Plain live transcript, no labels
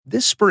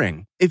This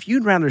spring, if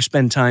you'd rather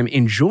spend time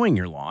enjoying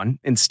your lawn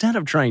instead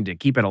of trying to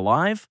keep it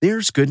alive,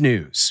 there's good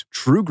news.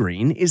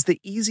 TruGreen is the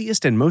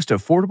easiest and most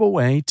affordable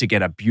way to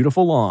get a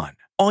beautiful lawn.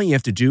 All you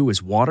have to do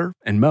is water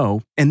and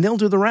mow, and they'll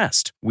do the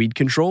rest. Weed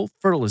control,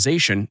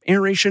 fertilization,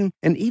 aeration,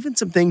 and even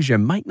some things you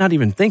might not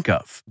even think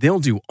of. They'll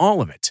do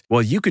all of it,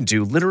 while you can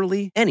do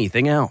literally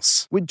anything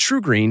else. With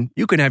TruGreen,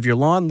 you can have your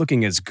lawn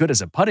looking as good as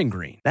a putting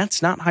green.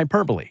 That's not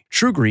hyperbole.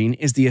 TruGreen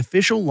is the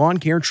official lawn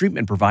care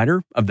treatment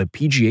provider of the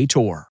PGA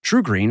Tour.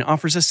 TruGreen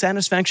offers a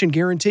satisfaction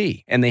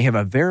guarantee, and they have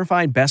a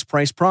verified best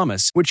price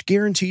promise, which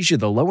guarantees you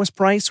the lowest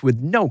price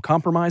with no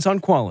compromise on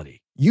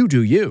quality. You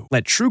do you.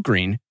 Let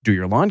TruGreen do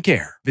your lawn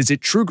care. Visit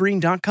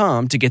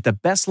TruGreen.com to get the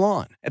best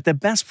lawn at the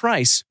best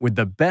price with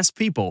the best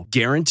people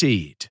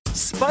guaranteed.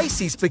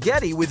 Spicy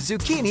spaghetti with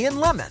zucchini and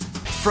lemon.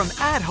 From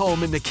At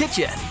Home in the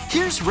Kitchen,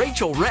 here's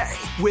Rachel Ray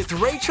with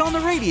Rach on the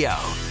Radio.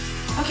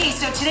 Okay,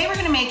 so today we're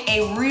gonna make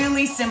a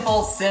really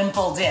simple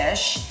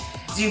dish.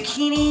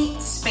 Zucchini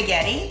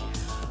spaghetti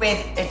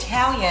with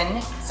Italian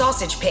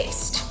sausage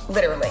paste,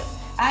 literally.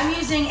 I'm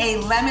using a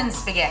lemon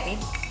spaghetti.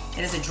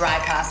 It is a dry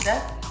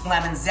pasta.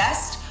 Lemon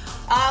zest,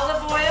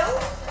 olive oil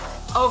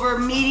over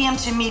medium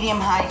to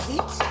medium-high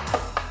heat,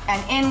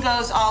 and in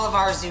goes all of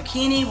our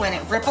zucchini when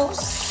it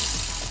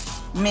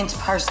ripples. Mint,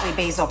 parsley,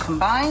 basil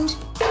combined,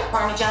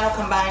 Parmigiano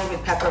combined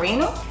with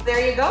pecorino.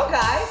 There you go,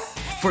 guys.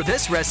 For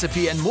this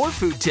recipe and more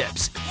food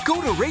tips,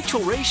 go to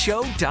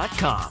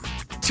RachelRayShow.com.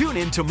 Tune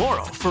in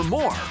tomorrow for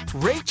more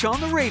Rach on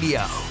the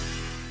Radio.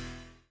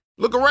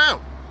 Look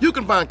around. You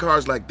can find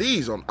cars like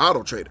these on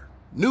AutoTrader.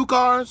 New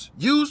cars,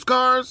 used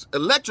cars,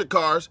 electric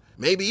cars,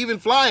 maybe even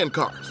flying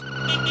cars.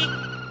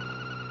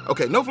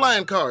 Okay, no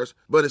flying cars,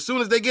 but as soon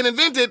as they get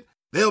invented,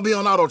 they'll be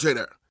on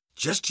AutoTrader.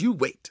 Just you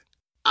wait.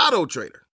 AutoTrader.